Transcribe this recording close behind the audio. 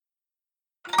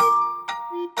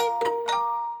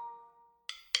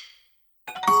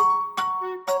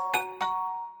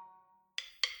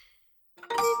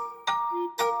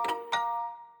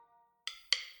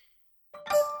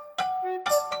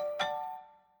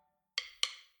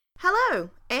Hello,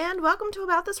 and welcome to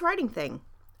About This Writing Thing,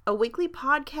 a weekly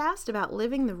podcast about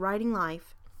living the writing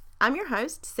life. I'm your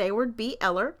host, Sayward B.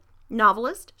 Eller,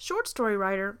 novelist, short story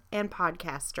writer, and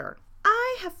podcaster.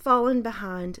 I have fallen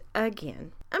behind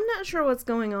again. I'm not sure what's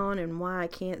going on and why I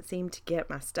can't seem to get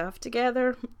my stuff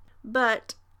together,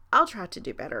 but I'll try to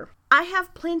do better. I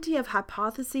have plenty of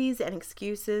hypotheses and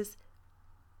excuses,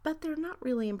 but they're not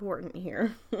really important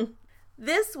here.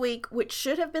 This week, which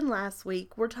should have been last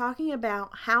week, we're talking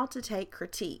about how to take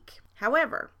critique.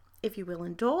 However, if you will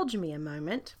indulge me a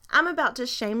moment, I'm about to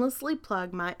shamelessly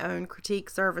plug my own critique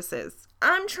services.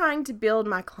 I'm trying to build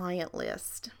my client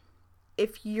list.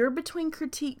 If you're between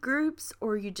critique groups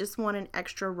or you just want an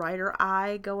extra writer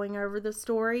eye going over the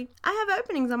story, I have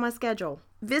openings on my schedule.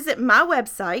 Visit my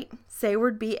website,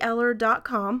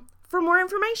 saywardbeller.com, for more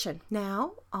information.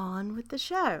 Now, on with the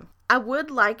show. I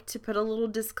would like to put a little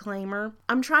disclaimer.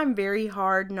 I'm trying very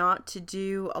hard not to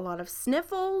do a lot of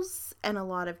sniffles and a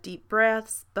lot of deep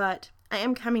breaths, but I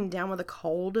am coming down with a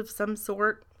cold of some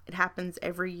sort. It happens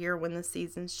every year when the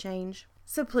seasons change.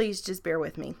 So please just bear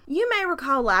with me. You may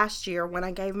recall last year when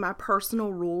I gave my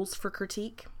personal rules for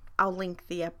critique. I'll link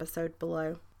the episode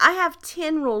below. I have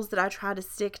 10 rules that I try to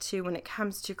stick to when it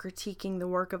comes to critiquing the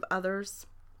work of others.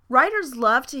 Writers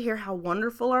love to hear how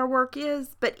wonderful our work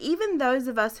is, but even those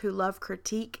of us who love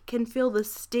critique can feel the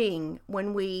sting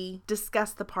when we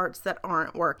discuss the parts that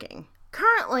aren't working.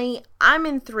 Currently, I'm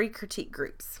in 3 critique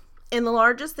groups. In the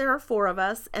largest, there are 4 of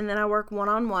us, and then I work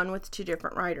one-on-one with 2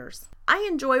 different writers. I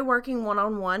enjoy working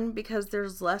one-on-one because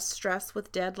there's less stress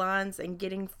with deadlines and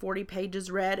getting 40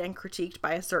 pages read and critiqued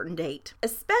by a certain date,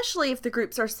 especially if the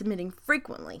groups are submitting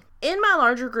frequently. In my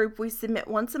larger group, we submit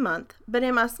once a month, but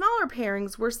in my smaller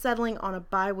pairings, we're settling on a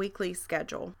bi-weekly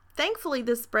schedule. Thankfully,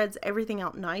 this spreads everything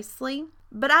out nicely,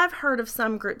 but I've heard of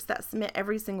some groups that submit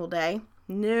every single day.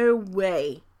 No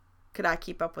way could I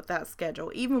keep up with that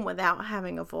schedule, even without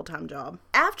having a full-time job.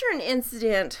 After an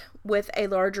incident with a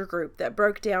larger group that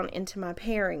broke down into my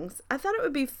pairings, I thought it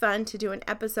would be fun to do an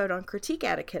episode on critique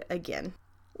etiquette again.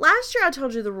 Last year I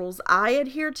told you the rules I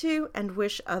adhere to and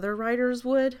wish other writers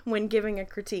would when giving a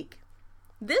critique.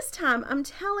 This time I'm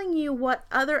telling you what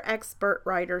other expert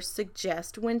writers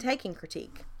suggest when taking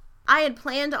critique. I had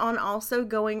planned on also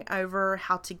going over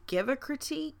how to give a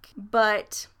critique,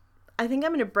 but I think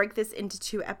I'm going to break this into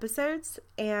 2 episodes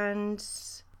and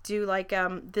do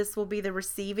this will be the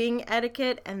receiving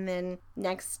etiquette and then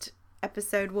next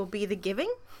episode will be the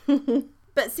giving.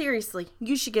 But seriously,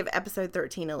 you should give episode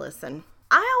 13 a listen.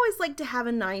 I always like to have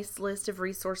a nice list of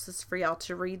resources for y'all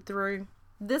to read through.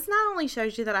 This not only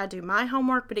shows you that I do my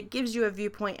homework, but it gives you a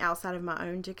viewpoint outside of my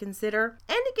own to consider,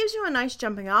 and it gives you a nice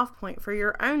jumping off point for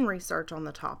your own research on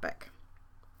the topic.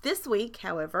 This week,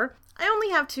 however, I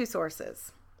only have 2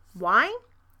 sources. Why?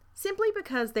 Simply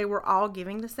because they were all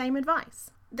giving the same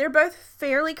advice. They're both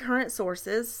fairly current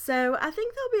sources, so I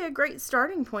think they'll be a great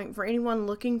starting point for anyone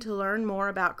looking to learn more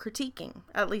about critiquing,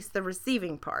 at least the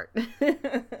receiving part.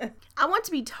 I want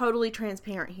to be totally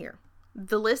transparent here.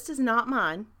 The list is not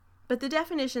mine, but the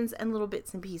definitions and little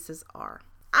bits and pieces are.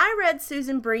 I read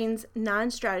Susan Breen's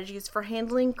 9 strategies for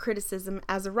handling criticism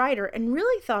as a writer and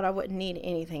really thought I wouldn't need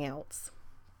anything else.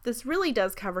 This really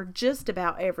does cover just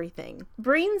about everything.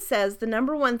 Breen says the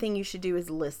number 1 thing you should do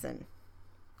is listen.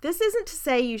 This isn't to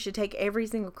say you should take every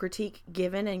single critique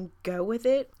given and go with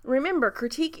it. Remember,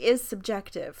 critique is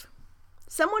subjective.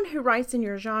 Someone who writes in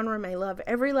your genre may love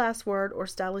every last word or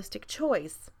stylistic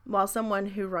choice, while someone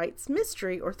who writes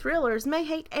mystery or thrillers may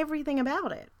hate everything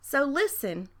about it. So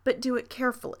listen, but do it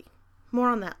carefully. More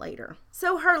on that later.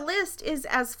 So her list is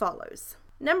as follows.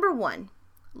 Number 1,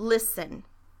 listen.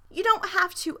 You don't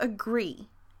have to agree,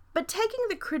 but taking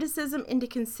the criticism into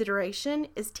consideration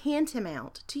is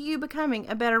tantamount to you becoming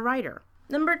a better writer.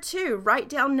 Number 2, write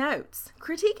down notes.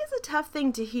 Critique is a tough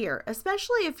thing to hear,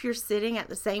 especially if you're sitting at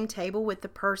the same table with the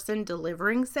person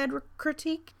delivering said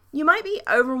critique. You might be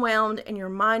overwhelmed and your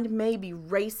mind may be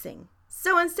racing.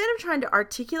 So instead of trying to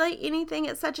articulate anything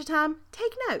at such a time,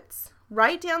 take notes.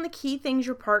 Write down the key things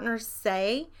your partners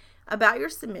say about your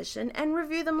submission and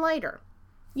review them later.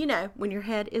 You know, when your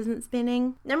head isn't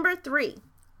spinning. Number 3,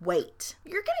 wait.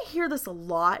 You're going to hear this a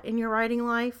lot in your writing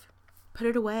life. Put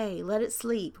it away, let it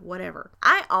sleep, whatever.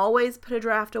 I always put a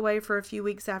draft away for a few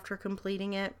weeks after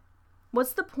completing it.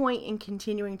 What's the point in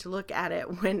continuing to look at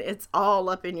it when it's all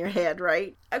up in your head,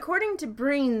 right? According to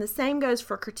Breen, the same goes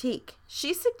for critique.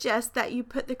 She suggests that you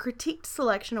put the critiqued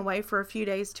selection away for a few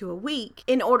days to a week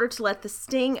in order to let the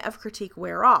sting of critique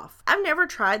wear off. I've never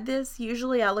tried this.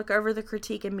 Usually I look over the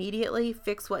critique immediately,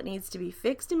 fix what needs to be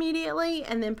fixed immediately,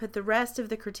 and then put the rest of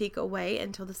the critique away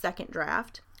until the second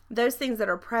draft. Those things that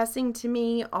are pressing to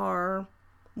me are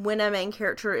When a main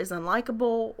character is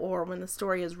unlikable or when the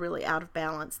story is really out of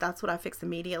balance, that's what I fix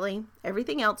immediately.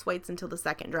 Everything else waits until the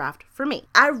second draft for me.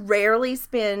 I rarely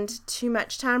spend too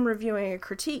much time reviewing a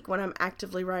critique when I'm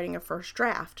actively writing a first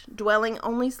draft. Dwelling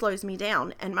only slows me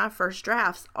down, and my first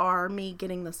drafts are me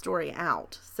getting the story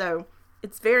out. So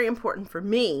it's very important for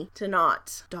me to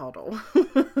not dawdle.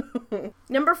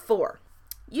 Number 4,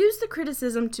 use the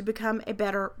criticism to become a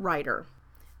better writer.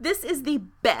 This is the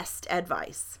best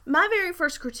advice. My very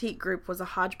first critique group was a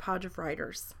hodgepodge of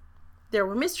writers. There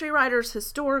were mystery writers,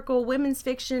 historical, women's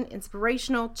fiction,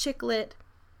 inspirational, chick lit.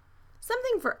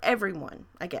 Something for everyone,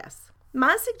 I guess.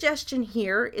 My suggestion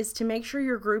here is to make sure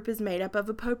your group is made up of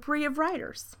a potpourri of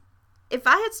writers. If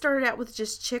I had started out with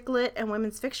just chick lit and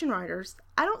women's fiction writers,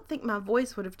 I don't think my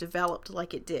voice would have developed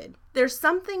like it did. There's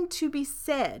something to be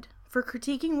said for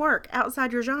critiquing work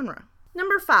outside your genre.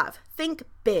 Number 5, think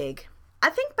big. I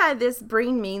think by this,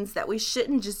 Breen means that we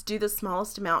shouldn't just do the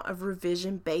smallest amount of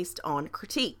revision based on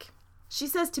critique. She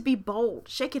says to be bold,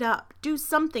 shake it up, do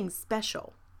something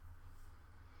special.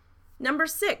 Number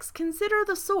 6, consider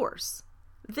the source.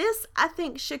 This, I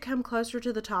think, should come closer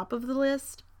to the top of the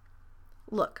list.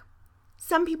 Look,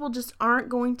 some people just aren't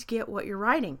going to get what you're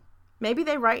writing. Maybe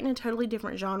they write in a totally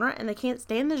different genre and they can't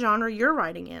stand the genre you're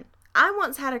writing in. I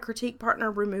once had a critique partner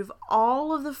remove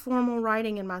all of the formal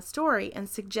writing in my story and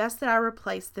suggest that I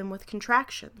replace them with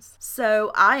contractions.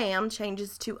 So I am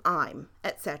changes to I'm,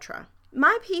 etc.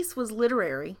 My piece was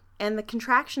literary, and the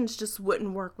contractions just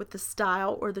wouldn't work with the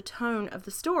style or the tone of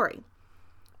the story.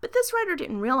 But this writer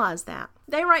didn't realize that.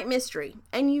 They write mystery,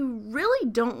 and you really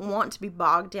don't want to be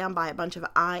bogged down by a bunch of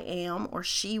I am or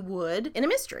she would in a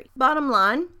mystery. Bottom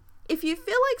line, if you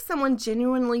feel like someone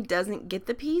genuinely doesn't get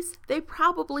the piece, they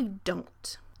probably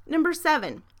don't. Number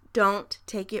 7, don't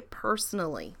take it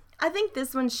personally. I think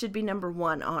this one should be number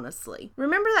 1, honestly.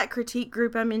 Remember that critique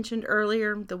group I mentioned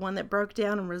earlier, the one that broke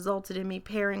down and resulted in me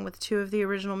pairing with 2 of the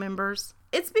original members?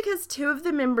 It's because 2 of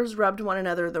the members rubbed one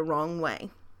another the wrong way.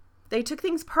 They took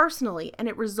things personally, and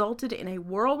it resulted in a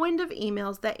whirlwind of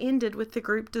emails that ended with the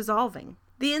group dissolving.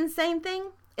 The insane thing?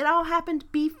 It all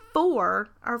happened before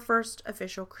our first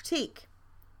official critique.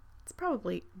 It's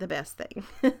probably the best thing.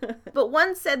 But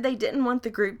one said they didn't want the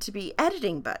group to be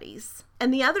editing buddies,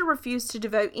 and the other refused to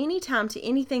devote any time to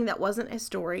anything that wasn't a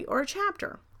story or a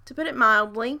chapter. To put it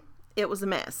mildly, it was a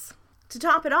mess. To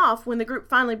top it off, when the group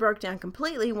finally broke down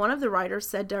completely, one of the writers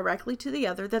said directly to the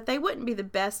other that they wouldn't be the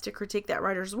best to critique that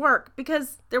writer's work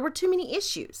because there were too many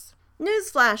issues.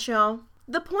 Newsflash, y'all.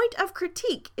 The point of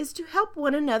critique is to help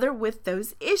one another with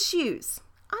those issues.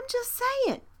 I'm just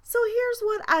saying. So here's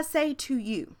what I say to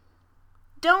you.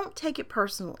 Don't take it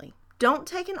personally. Don't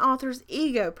take an author's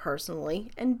ego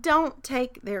personally, and don't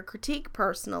take their critique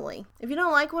personally. If you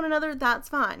don't like one another, that's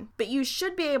fine. But you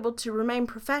should be able to remain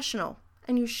professional,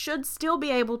 and you should still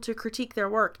be able to critique their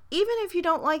work, even if you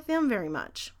don't like them very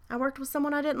much. I worked with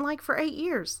someone I didn't like for 8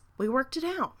 years. We worked it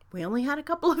out. We only had a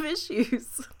couple of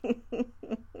issues.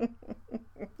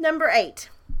 Number 8,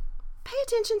 pay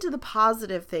attention to the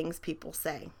positive things people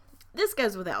say. This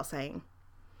goes without saying.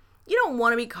 You don't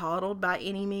want to be coddled by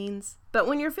any means, but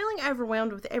when you're feeling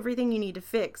overwhelmed with everything you need to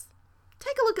fix,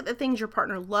 take a look at the things your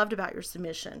partner loved about your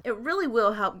submission. It really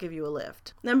will help give you a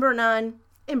lift. Number 9,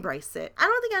 embrace it. I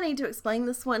don't think I need to explain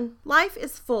this one. Life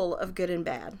is full of good and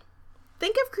bad.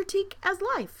 Think of critique as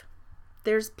life.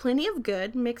 There's plenty of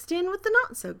good mixed in with the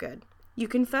not so good. You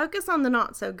can focus on the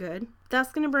not so good.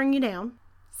 That's going to bring you down.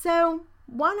 So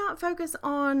why not focus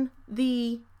on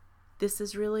the this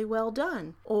is really well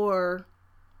done, or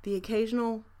the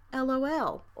occasional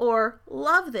LOL, or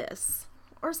love this,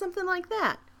 or something like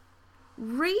that.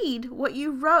 Read what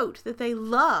you wrote that they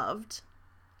loved,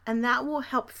 and that will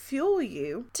help fuel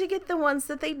you to get the ones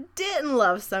that they didn't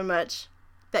love so much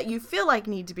that you feel like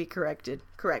need to be corrected.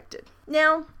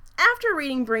 Now, after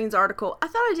reading Breen's article, I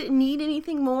thought I didn't need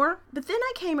anything more, but then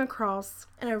I came across,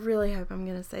 and I really hope I'm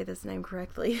going to say this name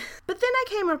correctly, but then I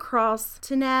came across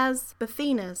Tanaz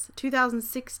Bafina's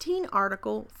 2016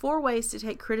 article, 4 Ways to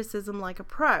Take Criticism Like a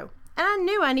Pro, and I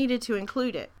knew I needed to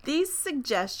include it. These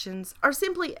suggestions are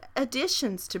simply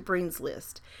additions to Breen's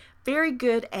list, very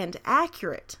good and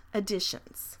accurate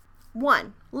additions.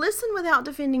 1, listen without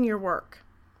defending your work.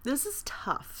 This is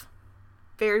tough.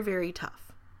 Very, very tough.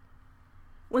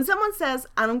 When someone says,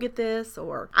 I don't get this,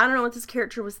 or I don't know what this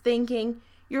character was thinking,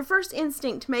 your first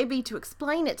instinct may be to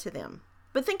explain it to them.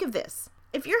 But think of this.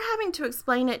 If you're having to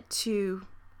explain it to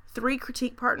 3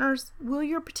 critique partners, will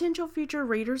your potential future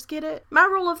readers get it? My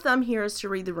rule of thumb here is to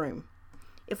read the room.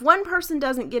 If one person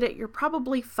doesn't get it, you're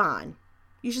probably fine.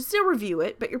 You should still review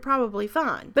it, but you're probably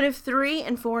fine. But if 3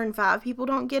 and 4 and 5 people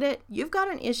don't get it, you've got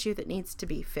an issue that needs to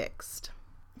be fixed.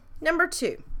 Number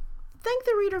 2, thank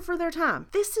the reader for their time.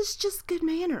 This is just good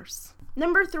manners.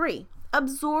 Number 3,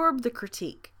 absorb the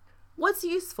critique. What's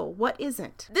useful? What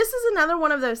isn't? This is another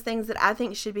one of those things that I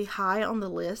think should be high on the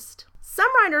list. Some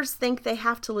writers think they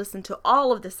have to listen to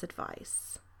all of this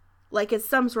advice, like it's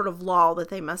some sort of law that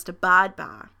they must abide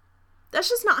by. That's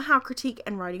just not how critique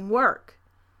and writing work.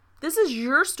 This is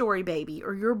your story baby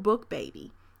or your book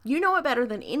baby. You know it better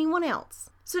than anyone else.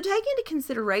 So take into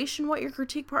consideration what your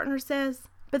critique partner says,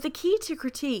 but the key to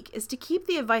critique is to keep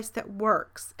the advice that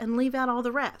works and leave out all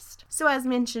the rest. So as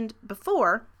mentioned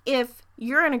before, if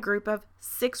you're in a group of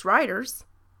 6 writers,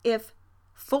 if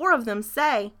 4 of them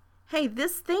say, hey,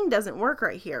 this thing doesn't work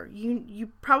right here, you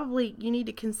need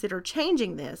to consider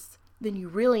changing this, then you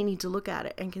really need to look at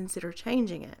it and consider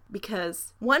changing it.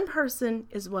 Because one person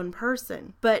is one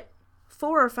person, but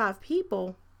 4 or 5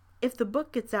 people, if the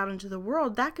book gets out into the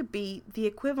world, that could be the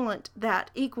equivalent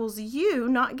that equals you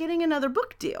not getting another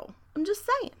book deal. I'm just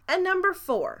saying. And number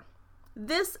 4,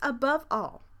 this above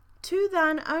all, to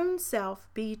thine own self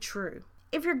be true.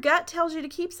 If your gut tells you to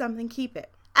keep something, keep it.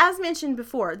 As mentioned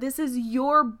before, this is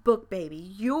your book baby,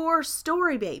 your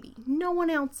story baby, no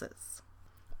one else's.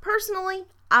 Personally,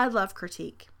 I love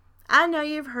critique. I know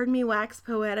you've heard me wax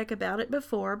poetic about it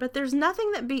before, but there's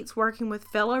nothing that beats working with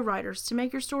fellow writers to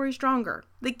make your story stronger.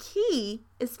 The key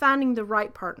is finding the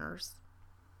right partners.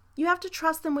 You have to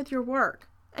trust them with your work,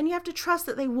 and you have to trust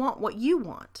that they want what you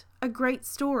want, a great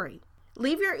story.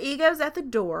 Leave your egos at the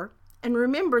door, and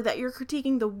remember that you're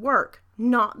critiquing the work,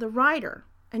 not the writer,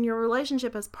 and your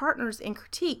relationship as partners in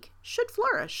critique should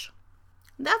flourish.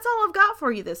 That's all I've got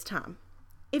for you this time.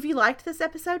 If you liked this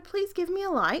episode, please give me a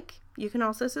like. You can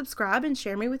also subscribe and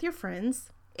share me with your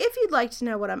friends. If you'd like to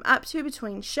know what I'm up to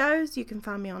between shows, you can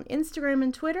find me on Instagram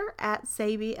and Twitter at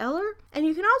SayBEller. And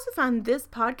you can also find this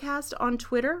podcast on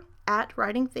Twitter at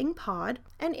WritingThingPod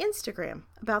and Instagram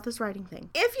about this writing thing.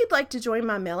 If you'd like to join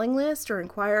my mailing list or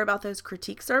inquire about those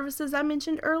critique services I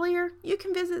mentioned earlier, you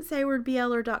can visit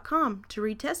SaywardBEller.com to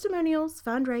read testimonials,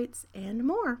 find rates, and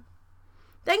more.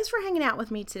 Thanks for hanging out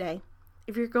with me today.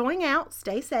 If you're going out,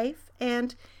 stay safe,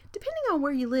 and depending on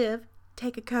where you live,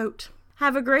 take a coat.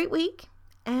 Have a great week,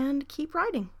 and keep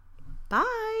writing.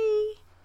 Bye!